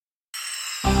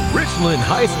Richland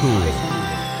High School,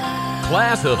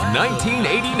 class of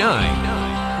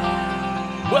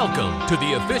 1989. Welcome to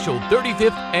the official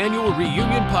 35th Annual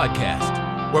Reunion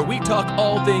Podcast, where we talk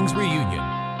all things reunion.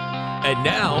 And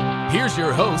now, here's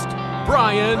your host,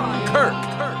 Brian Kirk.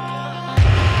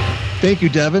 Thank you,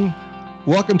 Devin.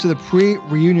 Welcome to the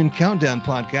pre-reunion countdown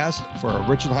podcast for our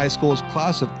Richland High School's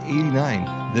class of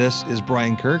 89. This is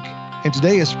Brian Kirk, and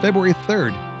today is February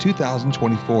 3rd,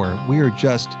 2024. We are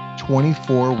just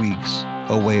 24 weeks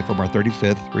away from our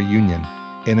 35th reunion.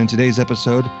 And in today's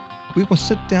episode, we will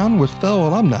sit down with fellow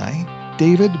alumni,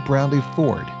 David Bradley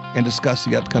Ford, and discuss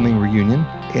the upcoming reunion.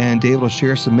 And David will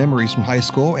share some memories from high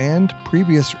school and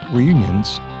previous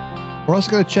reunions. We're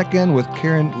also going to check in with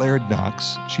Karen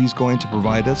Laird-Knox. She's going to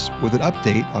provide us with an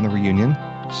update on the reunion,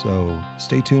 so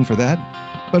stay tuned for that.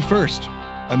 But first,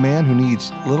 a man who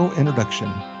needs little introduction,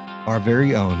 our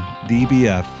very own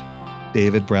DBF,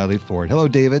 David Bradley Ford. Hello,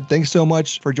 David. Thanks so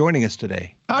much for joining us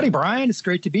today. Howdy, Brian. It's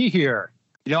great to be here.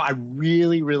 You know, I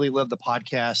really, really love the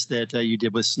podcast that you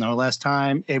did with Snow last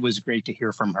time. It was great to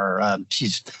hear from her.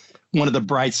 She's one of the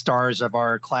bright stars of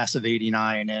our class of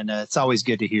 89, and it's always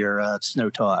good to hear Snow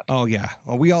talk. Oh, yeah.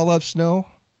 Well, we all love Snow.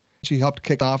 She helped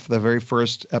kick off the very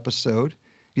first episode.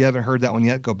 If you haven't heard that one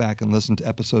yet, go back and listen to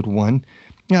episode 1.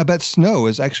 Yeah, I bet Snow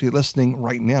is actually listening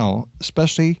right now,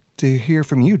 especially to hear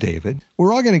from you, David.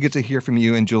 We're all going to get to hear from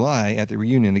you in July at the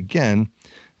reunion again.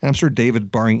 And I'm sure,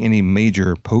 David, barring any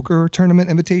major poker tournament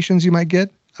invitations you might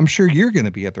get, I'm sure you're going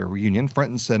to be at the reunion front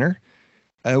and center.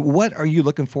 What are you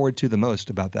looking forward to the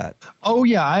most about that? Oh,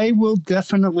 yeah, I will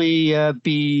definitely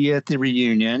be at the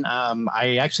reunion.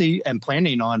 I actually am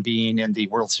planning on being in the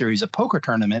World Series of Poker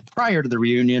tournament prior to the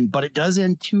reunion, but it does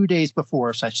end 2 days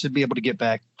before, so I should be able to get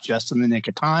back just in the nick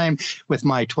of time with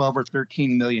my $12 or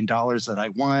 $13 million that I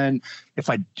won. If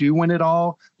I do win it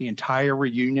all, the entire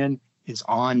reunion is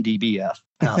on DBF.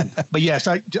 But yes,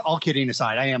 all kidding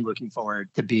aside, I am looking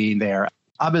forward to being there.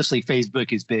 Obviously,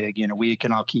 Facebook is big. You know, we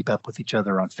can all keep up with each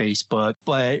other on Facebook.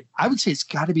 But I would say it's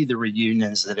got to be the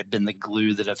reunions that have been the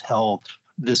glue that have held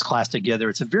this class together.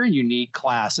 It's a very unique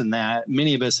class in that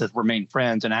many of us have remained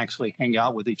friends and actually hang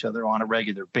out with each other on a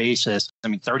regular basis. I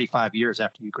mean, 35 years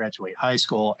after you graduate high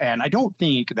school. And I don't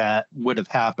think that would have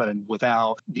happened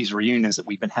without these reunions that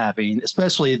we've been having,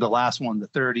 especially the last one, the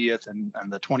 30th and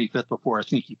the 25th before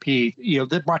Sneaky Pete. You know,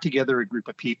 that brought together a group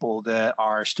of people that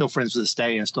are still friends to this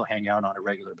day and still hang out on a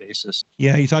regular basis.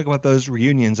 Yeah, you talk about those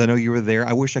reunions. I know you were there.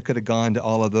 I wish I could have gone to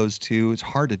all of those too. It's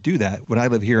hard to do that when I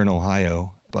live here in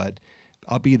Ohio, but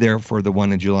I'll be there for the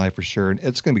one in July for sure. And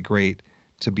it's going to be great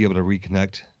to be able to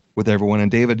reconnect with everyone.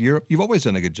 And David, you've always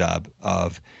done a good job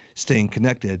of staying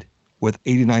connected with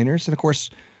 89ers. And of course,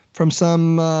 from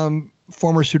some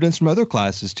former students from other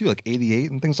classes too, like 88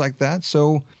 and things like that.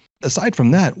 So aside from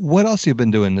that, what else have you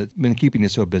been doing that's been keeping you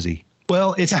so busy?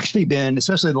 Well, it's actually been,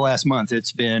 especially the last month,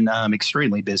 it's been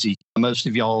extremely busy. Most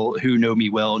of y'all who know me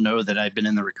well know that I've been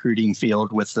in the recruiting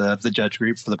field with the Judge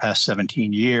Group for the past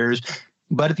 17 years.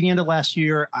 But at the end of last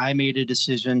year, I made a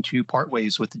decision to part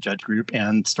ways with the Judge Group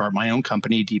and start my own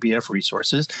company, DBF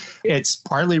Resources. It's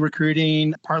partly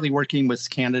recruiting, partly working with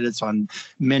candidates on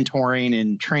mentoring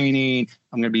and training.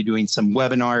 I'm going to be doing some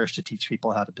webinars to teach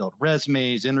people how to build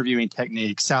resumes, interviewing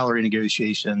techniques, salary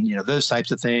negotiation, you know, those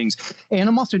types of things. And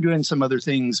I'm also doing some other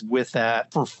things with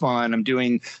that for fun. I'm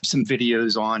doing some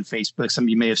videos on Facebook. Some of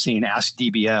you may have seen Ask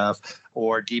DBF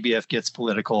or DBF Gets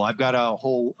Political. I've got a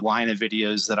whole line of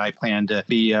videos that I plan to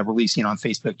be releasing on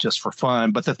Facebook just for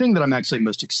fun. But the thing that I'm actually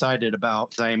most excited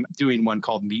about is I'm doing one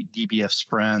called Meet DBF's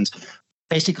Friends.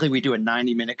 Basically, we do a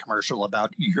 90-minute commercial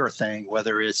about your thing,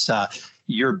 whether it's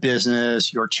your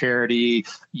business, your charity,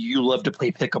 you love to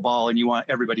play pickleball and you want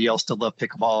everybody else to love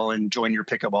pickleball and join your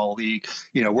pickleball league.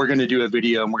 You know, we're going to do a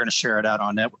video and we're going to share it out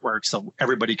on network so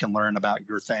everybody can learn about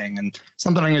your thing. And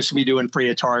something I'm going to be doing free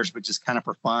of charge, but just kind of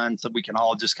for fun, so we can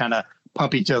all just kind of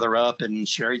pump each other up and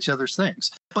share each other's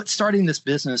things. But starting this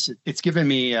business, it's given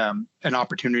me an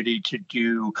opportunity to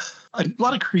do a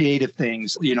lot of creative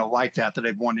things, you know, like that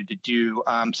I've wanted to do.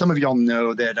 Some of y'all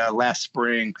know that last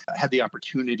spring I had the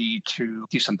opportunity to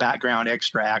do some background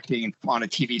extra acting on a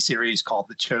TV series called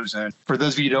The Chosen. For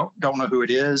those of you who don't know who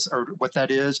it is or what that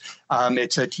is,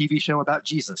 it's a TV show about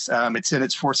Jesus. It's in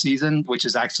its 4th season, which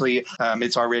is actually,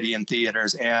 it's already in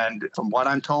theaters. And from what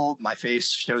I'm told, my face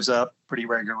shows up pretty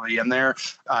regularly in there.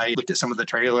 I looked at some of the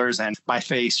trailers and my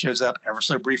face shows up ever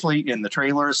so briefly in the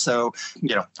trailers. So,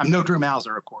 you know, I'm no Drew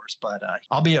Mauser, of course, but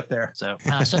I'll be up there. So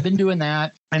I've been doing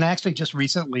that. And I actually just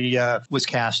recently was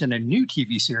cast in a new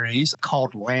TV series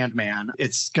called Landman.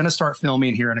 It's going to start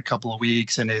filming here in a couple of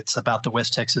weeks, and it's about the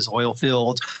West Texas oil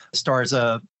fields. It stars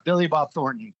a Billy Bob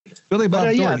Thornton. Billy Bob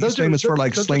Thornton. Yeah, He's famous for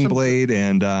like Sling Blade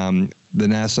and the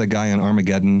NASA guy on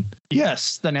Armageddon.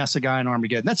 Yes, the NASA guy in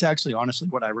Armageddon. That's actually, honestly,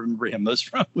 what I remember him most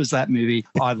from was that movie,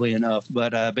 oddly enough.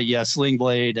 But yeah, Sling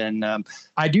Blade. And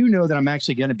I do know that I'm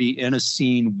actually going to be in a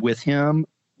scene with him,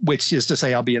 which is to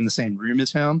say I'll be in the same room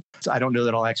as him. So I don't know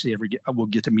that I'll actually will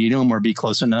get to meet him or be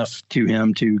close enough to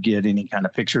him to get any kind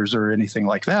of pictures or anything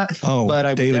like that. Oh,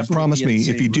 but David, promise me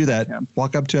if you do that,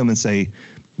 walk up to him and say,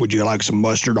 "Would you like some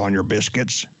mustard on your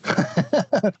biscuits?"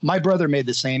 My brother made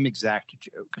the same exact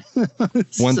joke.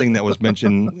 One thing that was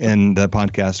mentioned in the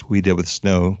podcast we did with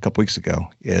Snow a couple weeks ago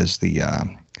is the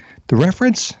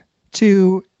reference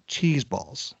to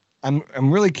Cheeseballs. I'm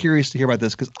really curious to hear about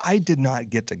this because I did not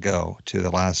get to go to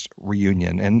the last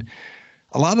reunion, and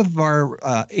a lot of our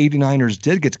 89ers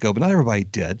did get to go, but not everybody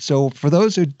did. So for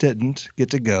those who didn't get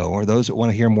to go, or those that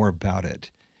want to hear more about it,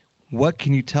 what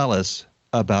can you tell us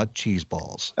about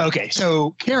Cheeseballs? Okay,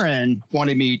 so Karen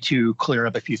wanted me to clear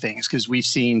up a few things because we've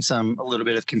seen a little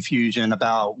bit of confusion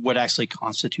about what actually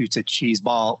constitutes a cheese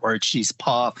ball or a cheese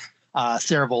puff.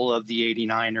 Several of the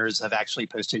 89ers have actually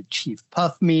posted cheese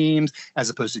puff memes as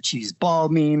opposed to cheese ball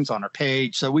memes on our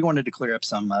page. So we wanted to clear up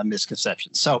some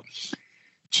misconceptions. So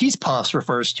cheese puffs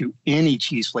refers to any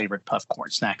cheese-flavored puff corn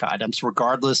snack items,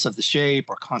 regardless of the shape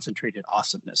or concentrated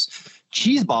awesomeness.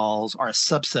 Cheese balls are a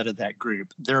subset of that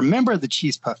group. They're a member of the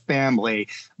cheese puff family,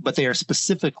 but they are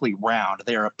specifically round.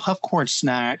 They are a puff corn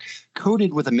snack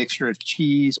coated with a mixture of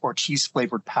cheese or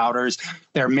cheese-flavored powders.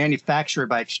 They're manufactured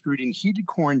by extruding heated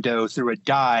corn dough through a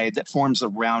die that forms a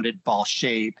rounded ball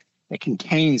shape that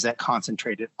contains that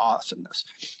concentrated awesomeness.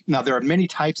 Now, there are many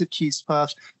types of cheese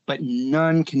puffs, but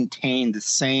none contain the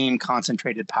same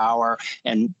concentrated power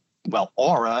and, well,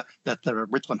 aura that the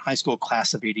Richland High School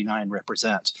class of 89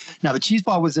 represents. Now, the cheese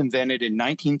ball was invented in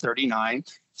 1939,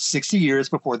 60 years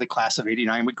before the class of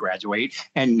 89 would graduate,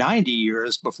 and 90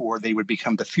 years before they would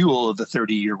become the fuel of the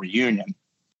 30-year reunion.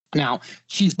 Now,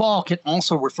 cheese ball can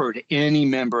also refer to any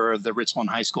member of the Richland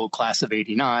High School class of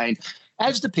 89,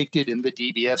 as depicted in the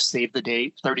DBF Save the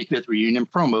Date 35th Reunion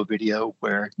promo video,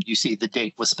 where you see the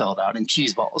date was spelled out in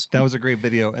Cheeseballs. That was a great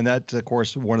video. And that's, of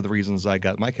course, one of the reasons I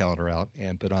got my calendar out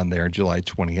and put on there July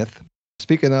 20th.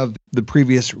 Speaking of the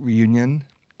previous reunion,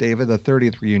 David, the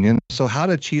 30th reunion. So how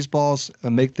did Cheeseballs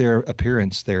make their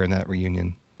appearance there in that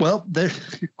reunion? Well, there's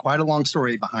quite a long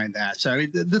story behind that. So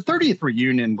the 30th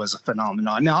reunion was a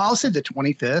phenomenon. Now, I'll say the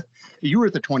 25th. You were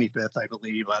at the 25th, I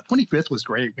believe. 25th was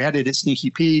great. We had it at Sneaky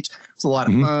Pete's. It was a lot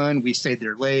of fun. We stayed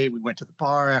there late. We went to the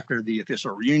bar after the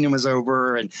official reunion was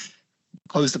over and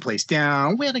closed the place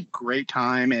down. We had a great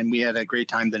time, and we had a great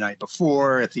time the night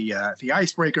before at the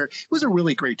Icebreaker. It was a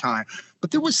really great time.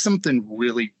 But there was something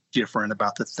really different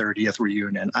about the 30th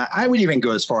reunion. I would even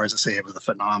go as far as to say it was a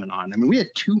phenomenon. I mean, we had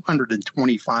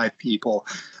 225 people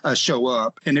show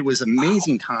up, and it was an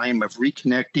amazing time of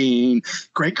reconnecting,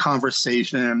 great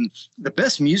conversation, the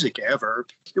best music ever.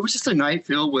 It was just a night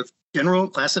filled with general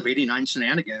class of 89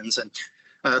 shenanigans. And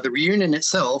the reunion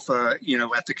itself, at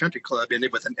the country club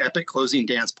ended with an epic closing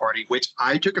dance party, which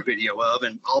I took a video of,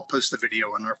 and I'll post the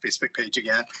video on our Facebook page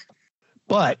again.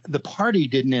 But the party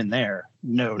didn't end there.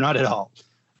 No, not at all.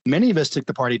 Many of us took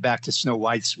the party back to Snow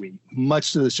White Suite,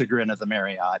 much to the chagrin of the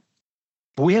Marriott.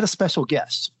 But we had a special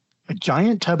guest. A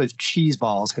giant tub of cheese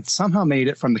balls had somehow made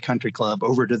it from the country club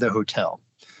over to the hotel.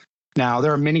 Now,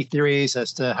 there are many theories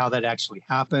as to how that actually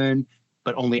happened,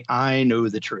 but only I know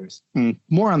the truth.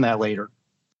 More on that later.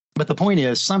 But the point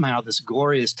is, somehow this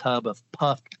glorious tub of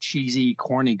puffed, cheesy,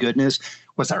 corny goodness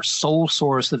was our sole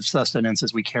source of sustenance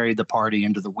as we carried the party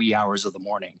into the wee hours of the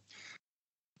morning.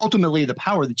 Ultimately, the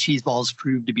power of the cheese balls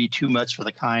proved to be too much for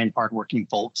the kind, hardworking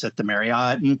folks at the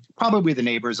Marriott and probably the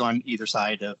neighbors on either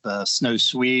side of Snow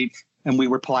Suite, and we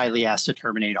were politely asked to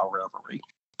terminate our revelry.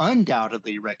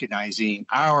 Undoubtedly recognizing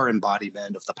our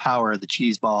embodiment of the power of the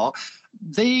cheese ball,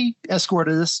 they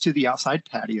escorted us to the outside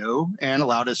patio and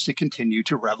allowed us to continue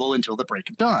to revel until the break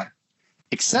of dawn,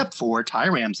 except for Ty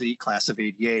Ramsey, class of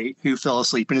 88, who fell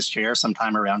asleep in his chair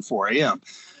sometime around 4 a.m.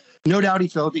 No doubt he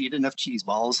failed to eat enough cheese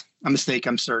balls, a mistake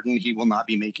I'm certain he will not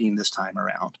be making this time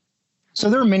around. So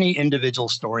there are many individual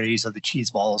stories of the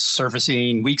cheese balls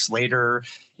surfacing weeks later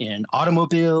in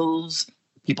automobiles,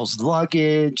 people's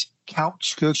luggage,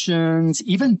 couch cushions,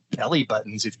 even belly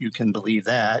buttons, if you can believe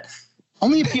that.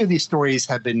 Only a few of these stories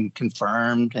have been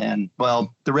confirmed, and,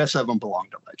 well, the rest of them belong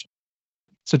to legend.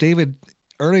 So, David,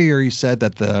 earlier you said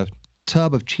that the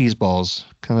tub of cheese balls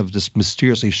kind of just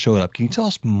mysteriously showed up. Can you tell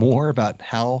us more about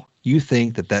how you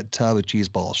think that tub of cheese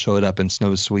balls showed up in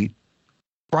Snow Suite?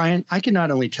 Brian, I can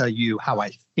not only tell you how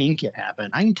I think it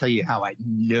happened, I can tell you how I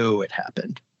know it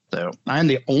happened. So I'm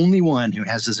the only one who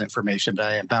has this information, but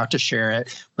I am about to share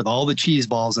it with all the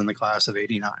Cheeseballs in the class of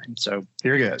 89. So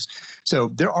here it goes. So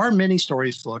there are many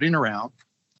stories floating around,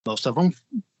 most of them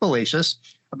fallacious,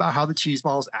 about how the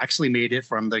Cheeseballs actually made it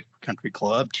from the country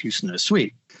club to Snow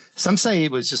Sweet. Some say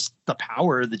it was just the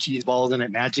power of the Cheeseballs and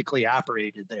it magically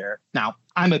operated there. Now,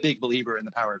 I'm a big believer in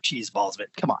the power of Cheeseballs,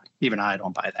 but come on, even I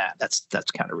don't buy that.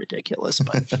 That's kind of ridiculous.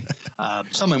 But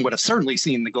someone would have certainly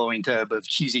seen the glowing tub of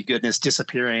cheesy goodness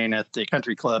disappearing at the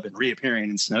country club and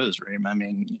reappearing in Snow's room. I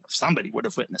mean, somebody would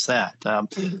have witnessed that.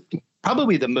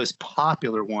 Probably the most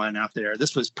popular one out there.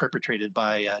 This was perpetrated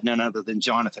by none other than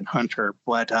Jonathan Hunter,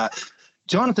 but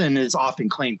Jonathan is often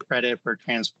claimed credit for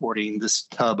transporting this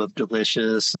tub of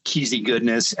delicious, cheesy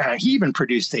goodness. He even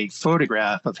produced a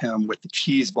photograph of him with the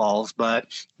Cheeseballs, but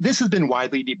this has been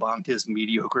widely debunked as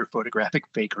mediocre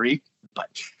photographic fakery.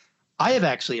 But I have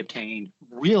actually obtained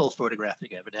real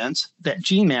photographic evidence that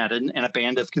Gene Madden and a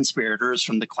band of conspirators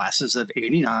from the classes of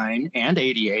 89 and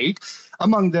 88,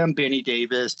 among them Benny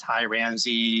Davis, Ty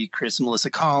Ramsey, Chris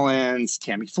Melissa Collins,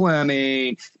 Tammy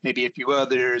Fleming, maybe a few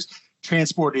others,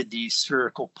 transported these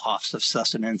spherical puffs of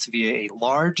sustenance via a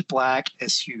large black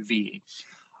SUV.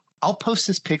 I'll post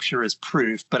this picture as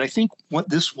proof, but I think what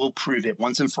this will prove it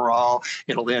once and for all.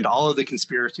 It'll end all of the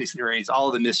conspiracy theories, all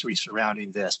of the mystery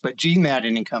surrounding this. But Gene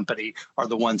Madden and company are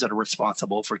the ones that are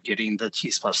responsible for getting the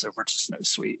cheese puffs over to Snow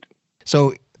Sweet.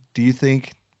 So do you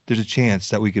think there's a chance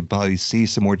that we could probably see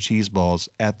some more Cheeseballs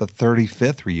at the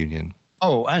 35th reunion?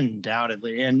 Oh,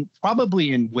 undoubtedly, and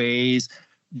probably in ways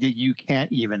that you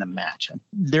can't even imagine.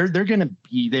 They're going to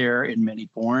be there in many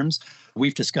forms.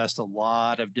 We've discussed a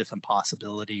lot of different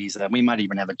possibilities. We might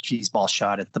even have a Cheeseball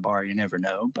shot at the bar. You never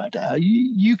know, but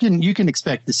you can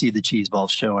expect to see the Cheeseballs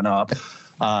showing up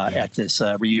at this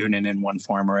reunion in one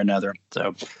form or another.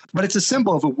 So, but it's a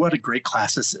symbol of what a great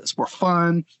class this is. We're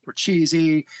fun, we're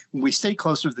cheesy, we stay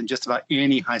closer than just about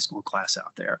any high school class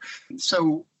out there.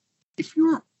 So, if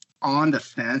you're on the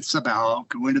fence about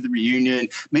going to the reunion,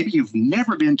 maybe you've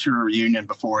never been to a reunion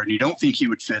before and you don't think you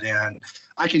would fit in,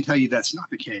 I can tell you that's not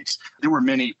the case. There were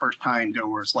many first-time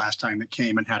goers last time that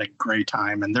came and had a great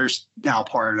time, and there's now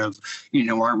part of,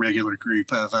 our regular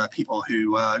group of people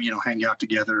who, hang out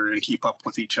together and keep up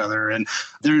with each other. And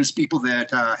there's people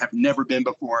that have never been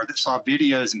before that saw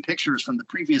videos and pictures from the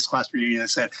previous class reunion and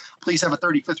said, please have a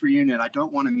 35th reunion. I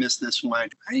don't want to miss this one.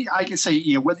 I can say,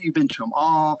 whether you've been to them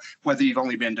all, whether you've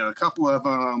only been to a couple of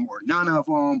them or none of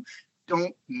them,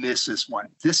 don't miss this one.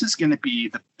 This is going to be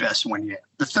the best one yet.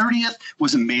 The 30th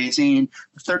was amazing.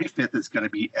 The 35th is going to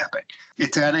be epic.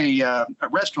 It's at a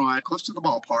restaurant close to the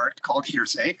ballpark called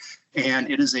Hearsay,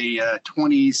 and it is a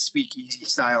 20s speakeasy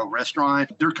style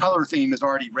restaurant. Their color theme is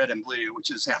already red and blue, which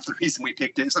is half the reason we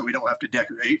picked it, so we don't have to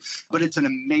decorate. But it's an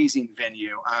amazing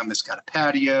venue. It's got a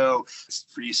patio.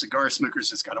 For you cigar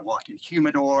smokers, it's got a walk-in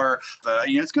humidor.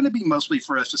 It's going to be mostly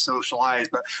for us to socialize,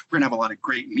 but we're going to have a lot of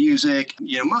great music,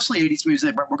 mostly 80s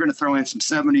music, but we're going to throw in some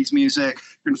 70s music.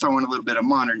 We're going to throw in a little bit of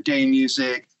modern day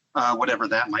music, whatever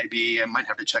that might be. I might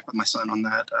have to check with my son on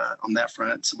that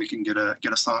front so we can get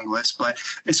a song list. But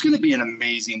it's going to be an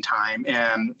amazing time,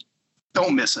 and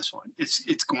don't miss this one.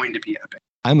 It's going to be epic.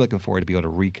 I'm looking forward to be able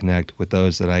to reconnect with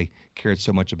those that I cared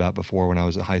so much about before when I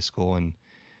was at high school,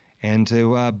 and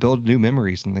to build new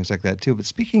memories and things like that too. But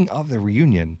speaking of the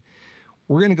reunion,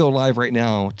 we're going to go live right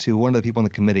now to one of the people on the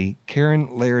committee,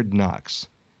 Karen Laird Knox.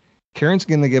 Karen's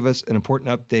going to give us an important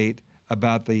update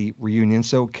about the reunion.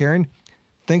 So, Karen,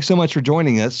 thanks so much for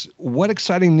joining us. What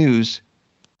exciting news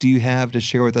do you have to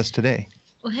share with us today?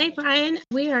 Well, hey, Brian,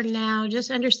 we are now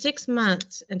just under 6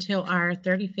 months until our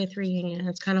 35th reunion.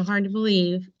 It's kind of hard to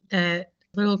believe that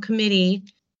little committee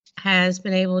has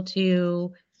been able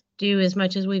to do as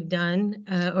much as we've done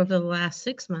over the last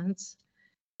 6 months.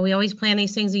 We always plan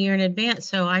these things a year in advance.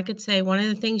 So I could say one of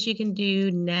the things you can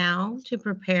do now to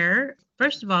prepare,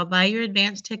 first of all, buy your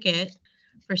advance ticket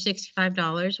for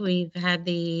 $65. We've had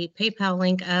the PayPal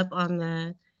link up on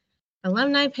the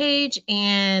alumni page,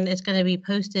 and it's going to be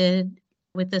posted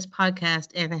with this podcast,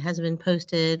 and it has been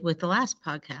posted with the last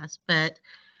podcast. But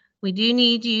we do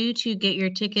need you to get your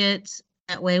tickets.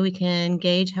 That way we can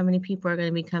gauge how many people are going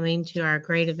to be coming to our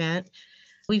great event.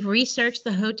 We've researched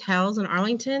the hotels in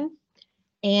Arlington,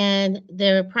 and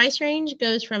the price range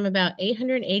goes from about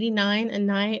 $889 a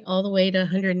night all the way to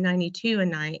 $192 a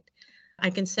night. I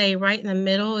can say right in the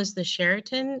middle is the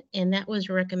Sheraton, and that was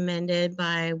recommended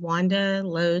by Wanda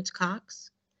Lodes Cox.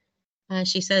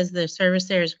 She says the service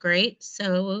there is great.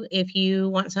 So if you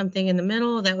want something in the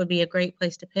middle, that would be a great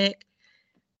place to pick.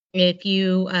 If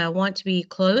you want to be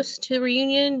close to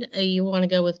Reunion, you want to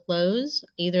go with Lowe's,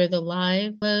 either the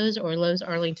Live Lowe's or Lowe's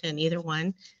Arlington, either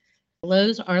one.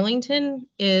 Lowe's Arlington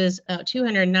is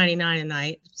 $299 a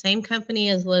night. Same company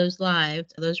as Lowe's Live.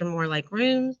 So those are more like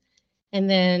rooms. And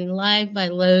then Live by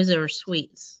Lowe's are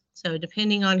suites. So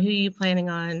depending on who you're planning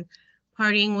on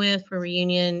partying with for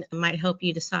reunion, it might help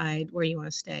you decide where you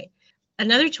want to stay.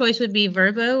 Another choice would be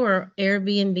Vrbo or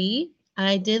Airbnb.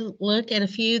 I did look at a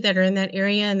few that are in that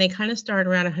area, and they kind of start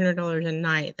around $100 a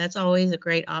night. That's always a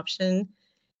great option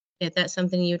if that's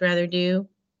something you'd rather do.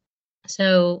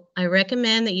 So I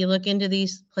recommend that you look into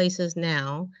these places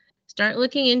now. Start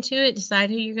looking into it, decide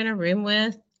who you're going to room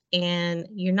with, and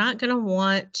you're not going to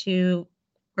want to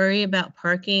worry about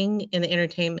parking in the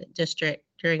entertainment district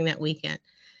during that weekend.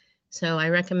 So I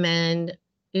recommend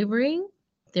Ubering.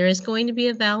 There is going to be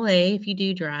a valet if you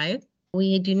do drive.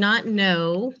 We do not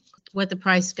know what the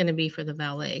price is going to be for the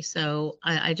valet. So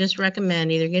I just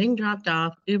recommend either getting dropped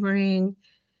off, Ubering.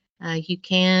 You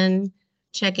can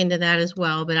check into that as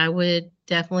well, but I would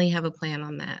definitely have a plan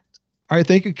on that. All right.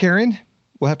 Thank you, Karen.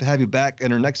 We'll have to have you back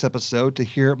in our next episode to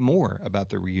hear more about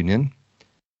the reunion.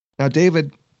 Now,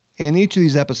 David, in each of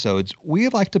these episodes, we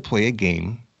like to play a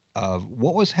game of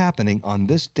what was happening on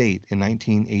this date in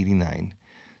 1989.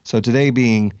 So today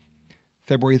being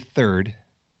February 3rd,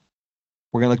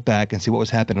 we're going to look back and see what was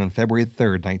happening on February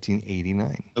 3rd,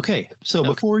 1989. Okay, so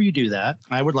before you do that,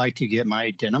 I would like to get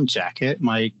my denim jacket,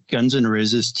 my Guns N'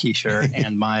 Roses t-shirt,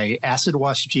 and my acid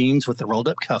wash jeans with the rolled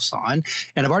up cuffs on.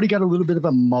 And I've already got a little bit of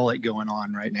a mullet going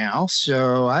on right now.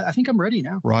 So I think I'm ready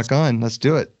now. Rock on. Let's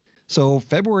do it. So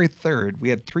February 3rd, we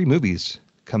had 3 movies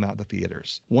come out to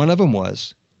theaters. One of them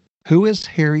was Who is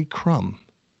Harry Crumb?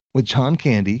 With John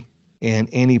Candy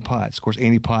and Annie Potts. Of course,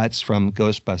 Annie Potts from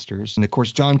Ghostbusters. And of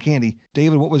course, John Candy.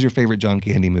 David, what was your favorite John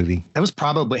Candy movie? That was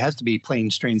probably, has to be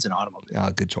Planes, Trains, and Automobiles.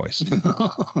 Ah, good choice.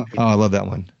 Oh, I love that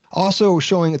one. Also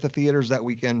showing at the theaters that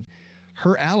weekend,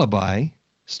 Her Alibi,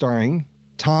 starring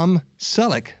Tom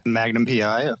Selleck. Magnum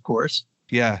PI, of course.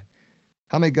 Yeah.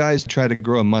 How many guys try to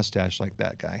grow a mustache like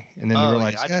that guy? And then you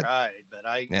realize, I tried, but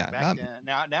back then,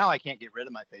 now I can't get rid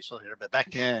of my facial hair, but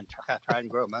back then, I tried and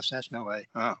grow a mustache. No way.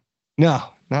 Oh. No,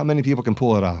 not many people can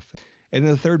pull it off. And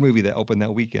then the third movie that opened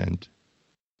that weekend,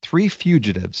 Three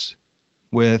Fugitives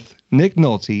with Nick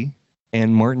Nolte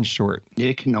and Martin Short.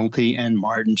 Nick Nolte and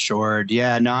Martin Short.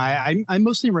 Yeah, no, I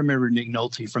mostly remember Nick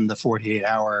Nolte from the 48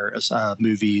 Hour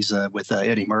movies with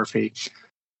Eddie Murphy.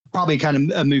 Probably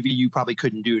kind of a movie you probably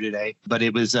couldn't do today, but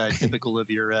it was typical of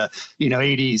your,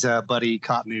 80s buddy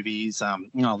cop movies,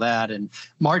 all that. And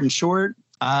Martin Short,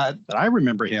 but I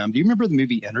remember him. Do you remember the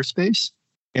movie Interspace?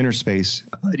 Interspace.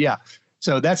 Yeah.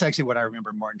 So that's actually what I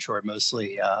remember Martin Short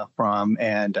mostly from.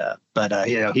 And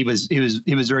he was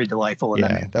very delightful in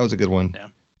that. That was a good one. Yeah.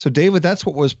 So David, that's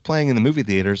what was playing in the movie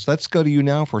theaters. Let's go to you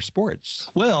now for sports.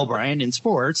 Well, Brian, in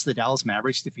sports, the Dallas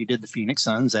Mavericks defeated the Phoenix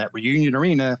Suns at Reunion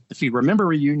Arena. If you remember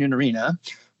Reunion Arena,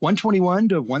 121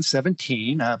 to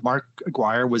 117. Mark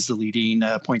Aguirre was the leading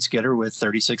points getter with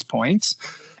 36 points.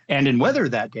 And in weather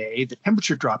that day, the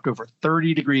temperature dropped over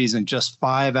 30 degrees in just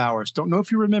 5 hours. Don't know if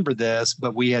you remember this,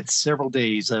 but we had several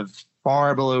days of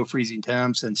far below freezing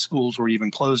temps, and schools were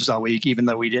even closed all week, even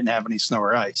though we didn't have any snow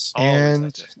or ice.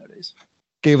 And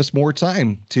gave us more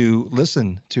time to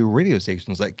listen to radio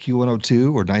stations like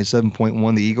Q102 or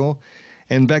 97.1 The Eagle.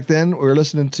 And back then, we were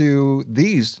listening to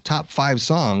these top 5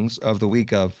 songs of the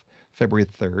week of February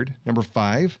 3rd. Number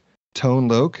 5, Tone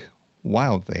Loc,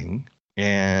 Wild Thing.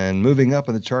 And moving up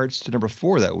in the charts to number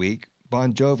 4 that week,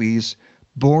 Bon Jovi's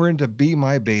Born to Be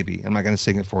My Baby. I'm not going to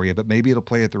sing it for you, but maybe it'll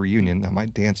play at the reunion. I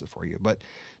might dance it for you. But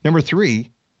number 3,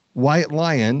 White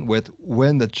Lion with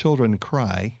When the Children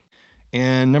Cry.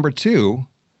 And number 2,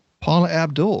 Paula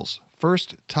Abdul's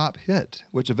first top hit,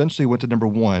 which eventually went to number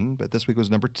 1, but this week was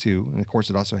number 2. And of course,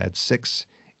 it also had 6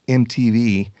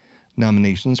 MTV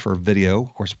nominations for video.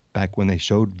 Of course, back when they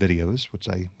showed videos, which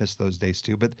I miss those days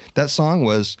too. But that song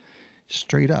was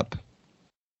Straight Up.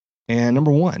 And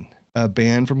number 1, a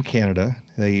band from Canada.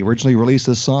 They originally released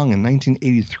this song in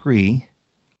 1983,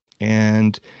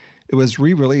 and it was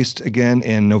re-released again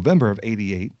in November of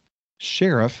 88.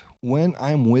 Sheriff, When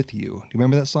I'm With You. Do you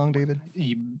remember that song, David?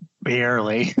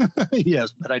 Barely.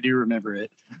 Yes, but I do remember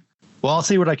it. Well, I'll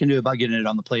see what I can do about getting it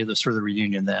on the playlist for the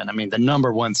reunion then. I mean, the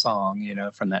number 1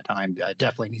 song, from that time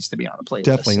definitely needs to be on the playlist.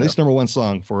 Definitely. At least number 1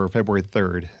 song for February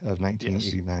 3rd of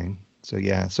 1989. Yes. So,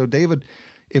 yeah. So, David,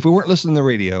 if we weren't listening to the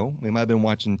radio, we might have been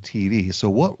watching TV.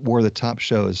 So what were the top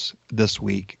shows this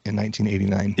week in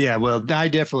 1989? Yeah, well, I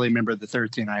definitely remember the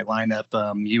Thursday night lineup.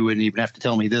 You wouldn't even have to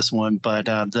tell me this one, but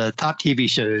the top TV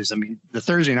shows, I mean, the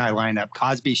Thursday night lineup,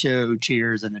 Cosby Show,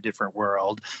 Cheers, and A Different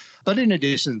World. But in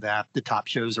addition to that, the top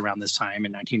shows around this time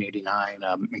in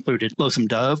 1989 included Lonesome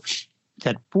Dove, It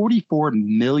had 44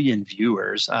 million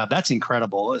viewers. That's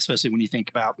incredible, especially when you think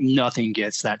about nothing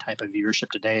gets that type of viewership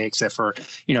today, except for,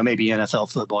 maybe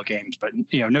NFL football games. But,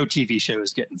 no TV show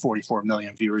is getting 44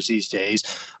 million viewers these days.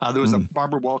 There was a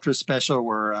Barbara Walters special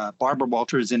where Barbara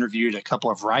Walters interviewed a couple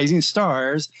of rising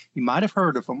stars. You might have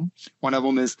heard of them. One of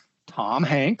them is Tom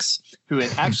Hanks, who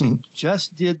had actually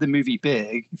just did the movie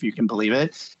Big, if you can believe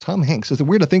it. Tom Hanks. It's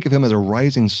weird to think of him as a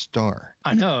rising star.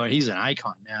 I know. He's an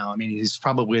icon now. I mean, he's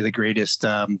probably the greatest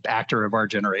actor of our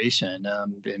generation.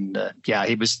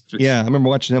 He was. Yeah, I remember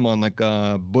watching him on like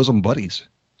Bosom Buddies,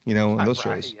 those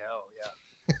shows.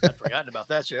 Yeah. I'd forgotten about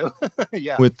that show.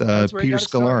 Yeah. With Peter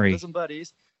Scolari. Bosom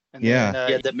Buddies. And then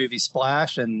he had that movie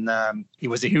Splash, and he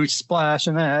was a huge splash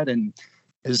in that, and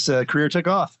his career took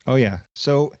off. Oh, yeah.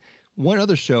 So one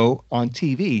other show on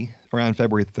TV around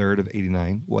February 3rd of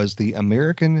 89 was the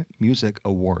American Music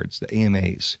Awards, the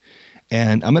AMAs.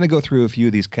 And I'm going to go through a few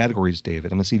of these categories,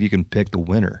 David. I'm going to see if you can pick the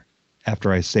winner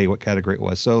after I say what category it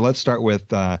was. So let's start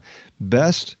with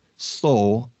Best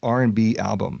Soul R&B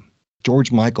Album.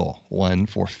 George Michael won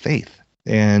for Faith.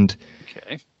 And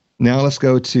now let's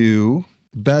go to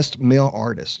Best Male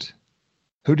Artist.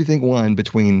 Who do you think won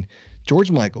between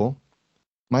George Michael,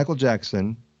 Michael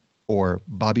Jackson, or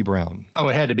Bobby Brown? Oh,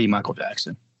 it had to be Michael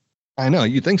Jackson. I know.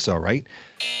 You think so, right?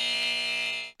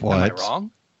 But am I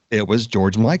wrong? It was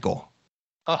George Michael.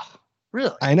 Oh,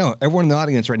 really? I know. Everyone in the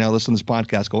audience right now listening to this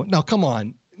podcast going, no, come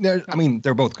on.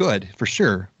 They're both good for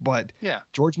sure. But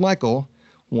George Michael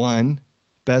won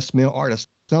Best Male Artist.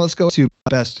 Now let's go to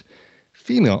Best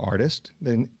Female Artist.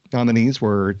 The nominees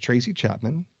were Tracy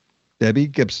Chapman, Debbie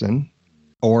Gibson,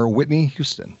 or Whitney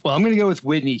Houston. Well, I'm going to go with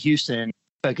Whitney Houston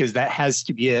because that has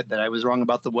to be it. But I was wrong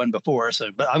about the one before.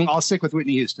 But I'll stick with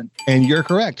Whitney Houston. And you're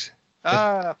correct.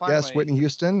 Finally. Yes, Whitney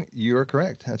Houston, you're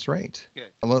correct. That's right.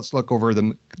 Good. Let's look over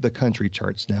the country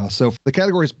charts now. So the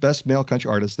category is Best Male Country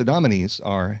Artist. The nominees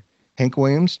are Hank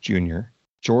Williams Jr.,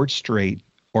 George Strait,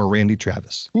 or Randy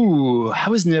Travis. Ooh, I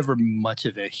was never much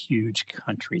of a huge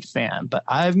country fan, but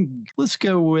let's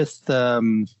go with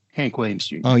Hank Williams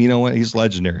Jr. Oh, you know what? He's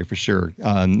legendary for sure.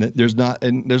 There's not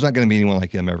going to be anyone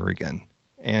like him ever again.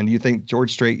 And you think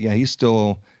George Strait, he's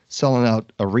still selling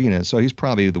out arenas, so he's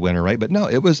probably the winner, right? But no,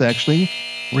 it was actually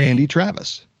Randy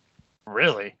Travis.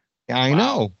 Really? I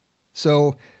know.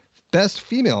 So Best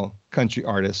Female Country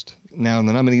Artist. Now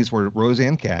the nominees were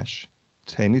Roseanne Cash,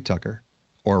 Tanya Tucker,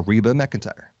 or Reba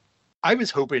McEntire. I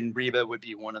was hoping Reba would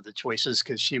be one of the choices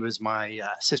because she was my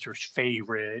sister's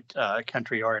favorite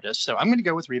country artist. So I'm going to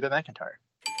go with Reba McEntire.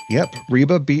 Yep.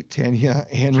 Reba beat Tanya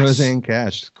and Roseanne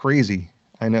Cash. Crazy.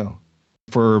 I know.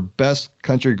 For Best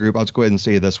Country Group, I'll just go ahead and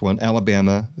say this one.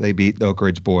 Alabama, they beat the Oak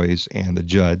Ridge Boys and the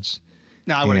Judds.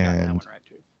 No, I would have gotten that one right,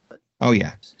 too. But, oh,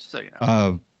 yeah. So, you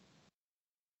know.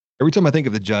 Every time I think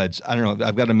of the Judds, I don't know,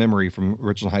 I've got a memory from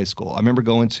Richland High School. I remember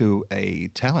going to a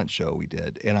talent show we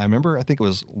did, and I think it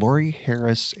was Lori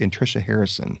Harris and Trisha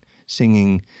Harrison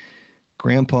singing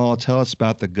Grandpa, Tell Us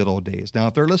About the Good Old Days. Now,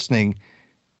 if they're listening,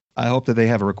 I hope that they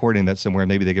have a recording of that somewhere.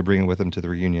 Maybe they could bring it with them to the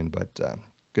reunion, but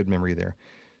good memory there.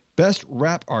 Best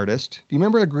Rap Artist. Do you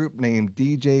remember a group named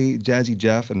DJ Jazzy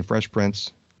Jeff and Fresh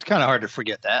Prince? It's kind of hard to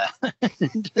forget that,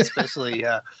 especially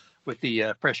with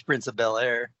the Fresh Prince of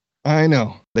Bel-Air. I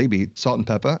know. They beat Salt and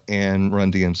Peppa and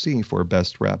Run DMC for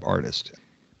Best Rap Artist.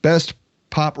 Best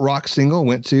Pop Rock Single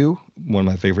went to one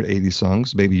of my favorite 80s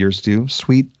songs, Baby Yours Too,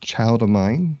 Sweet Child of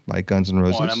Mine by Guns N'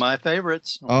 Roses. One of my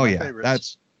favorites.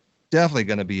 That's definitely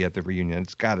going to be at the reunion.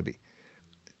 It's got to be.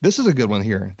 This is a good one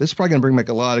here. This is probably going to bring back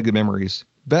a lot of good memories.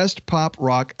 Best Pop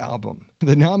Rock Album.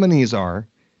 The nominees are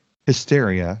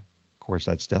Hysteria, of course,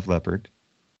 that's Def Leppard,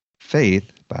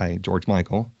 Faith by George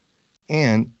Michael,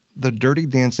 and the Dirty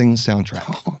Dancing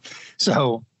soundtrack.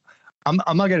 So I'm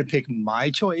not going to pick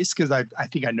my choice because I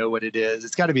think I know what it is.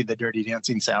 It's got to be the Dirty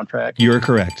Dancing soundtrack. You're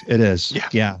correct. It is.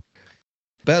 Yeah.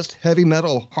 Best Heavy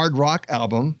Metal Hard Rock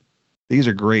Album. These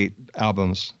are great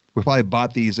albums. We probably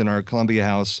bought these in our Columbia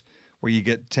house where you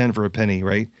get 10 for a penny,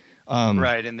 right?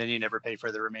 Right, and then you never pay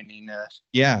for the remaining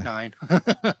 9.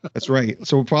 That's right.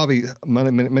 So probably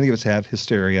many of us have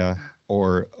Hysteria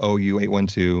or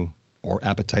OU812 or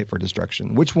Appetite for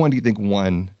Destruction. Which one do you think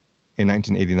won in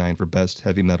 1989 for Best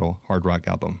Heavy Metal Hard Rock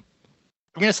Album?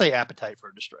 I'm going to say Appetite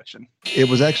for Destruction. It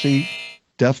was actually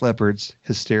Def Leppard's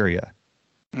Hysteria.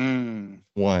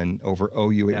 Won over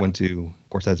OU812. Yeah. Of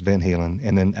course, that's Van Halen,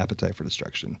 and then Appetite for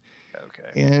Destruction. Okay.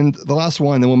 And the last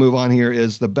one, then we'll move on here,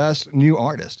 is the Best New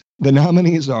Artist. The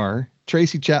nominees are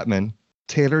Tracy Chapman,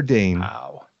 Taylor Dane,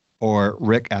 or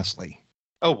Rick Astley.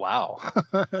 Oh, wow.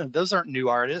 Those aren't new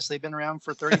artists. They've been around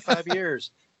for 35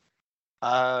 years.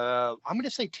 I'm going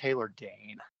to say Taylor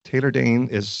Dane. Taylor Dane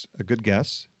is a good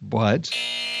guess, but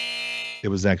it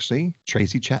was actually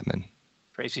Tracy Chapman.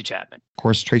 Tracy Chapman. Of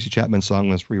course, Tracy Chapman's song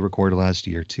was re-recorded last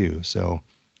year too, so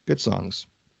good songs.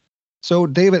 So,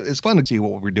 David, it's fun to see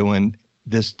what we're doing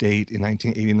this date in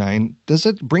 1989. Does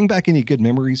it bring back any good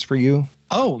memories for you?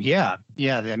 Oh, yeah.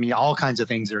 Yeah. I mean, all kinds of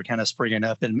things are kind of springing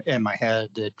up in my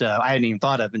head that I hadn't even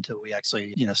thought of until we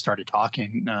actually, started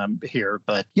talking here.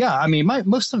 But yeah, I mean,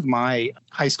 most of my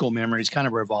high school memories kind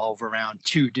of revolve around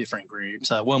two different groups.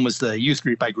 One was the youth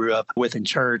group I grew up with in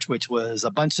church, which was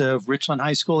a bunch of Richland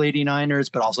High School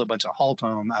 89ers, but also a bunch of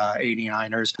Haltom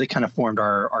 89ers. They kind of formed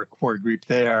our core group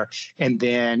there. And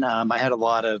then I had a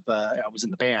lot of, I was in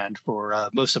the band for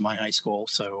most of my high school.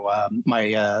 So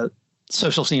my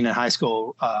social scene in high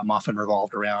school often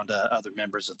revolved around other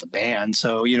members of the band.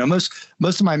 So,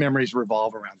 most of my memories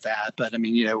revolve around that. But I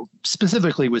mean,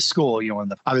 specifically with school,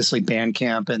 obviously band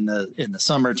camp in the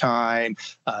summertime,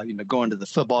 going to the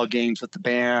football games with the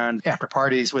band, after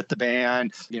parties with the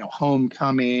band,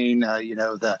 homecoming,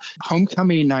 the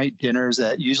homecoming night dinners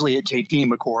at usually at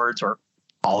JT McCord's or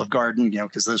Olive Garden,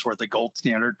 because those were the gold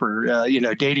standard for,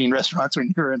 dating restaurants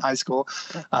when you were in high school.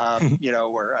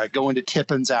 We're going to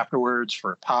Tippin's afterwards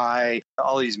for pie.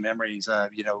 All these memories,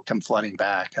 come flooding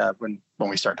back when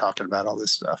we start talking about all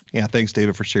this stuff. Yeah, thanks,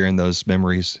 David, for sharing those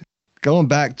memories. Going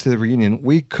back to the reunion,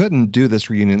 we couldn't do this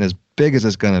reunion as big as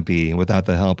it's going to be without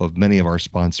the help of many of our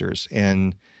sponsors.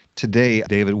 And today,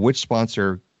 David, which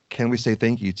sponsor can we say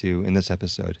thank you to in this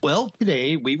episode? Well,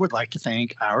 today we would like to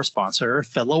thank our sponsor,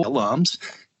 fellow alums,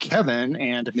 Kevin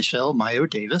and Michelle Mayo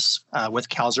Davis with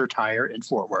Kaiser Tire in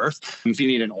Fort Worth. If you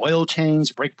need an oil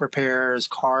change, brake repairs,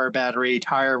 car battery,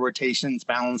 tire rotations,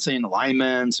 balancing,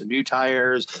 alignments, new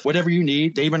tires, whatever you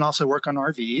need, they even also work on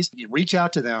RVs. You reach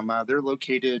out to them. They're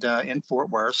located in Fort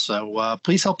Worth. So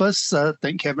please help us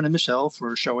thank Kevin and Michelle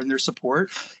for showing their support.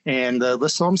 And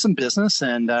let's sell them some business.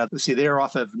 And let's see, they are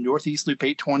off of Northeast Loop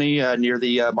 820 near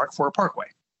the Mark IV Parkway.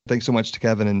 Thanks so much to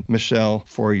Kevin and Michelle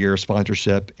for your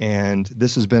sponsorship. And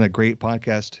this has been a great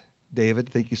podcast. David,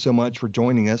 thank you so much for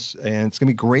joining us. And it's going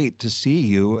to be great to see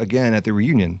you again at the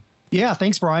reunion. Yeah,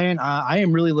 thanks, Brian. I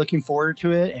am really looking forward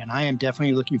to it. And I am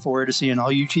definitely looking forward to seeing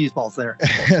all you Cheeseballs there.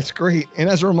 That's great. And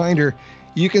as a reminder,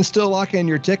 you can still lock in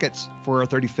your tickets for our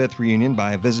 35th reunion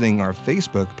by visiting our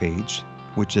Facebook page,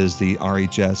 which is the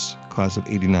RHS Class of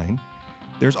 89.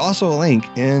 There's also a link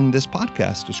in this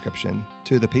podcast description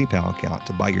to the PayPal account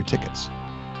to buy your tickets.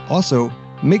 Also,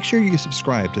 make sure you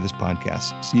subscribe to this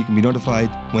podcast so you can be notified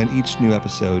when each new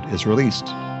episode is released.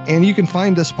 And you can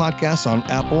find this podcast on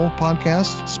Apple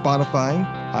Podcasts, Spotify,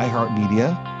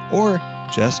 iHeartMedia, or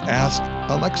just ask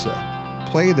Alexa,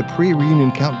 play the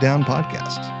Pre-Reunion Countdown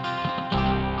podcast.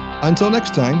 Until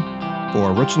next time,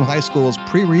 for Richland High School's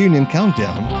Pre-Reunion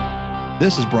Countdown,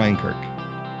 this is Brian Kirk.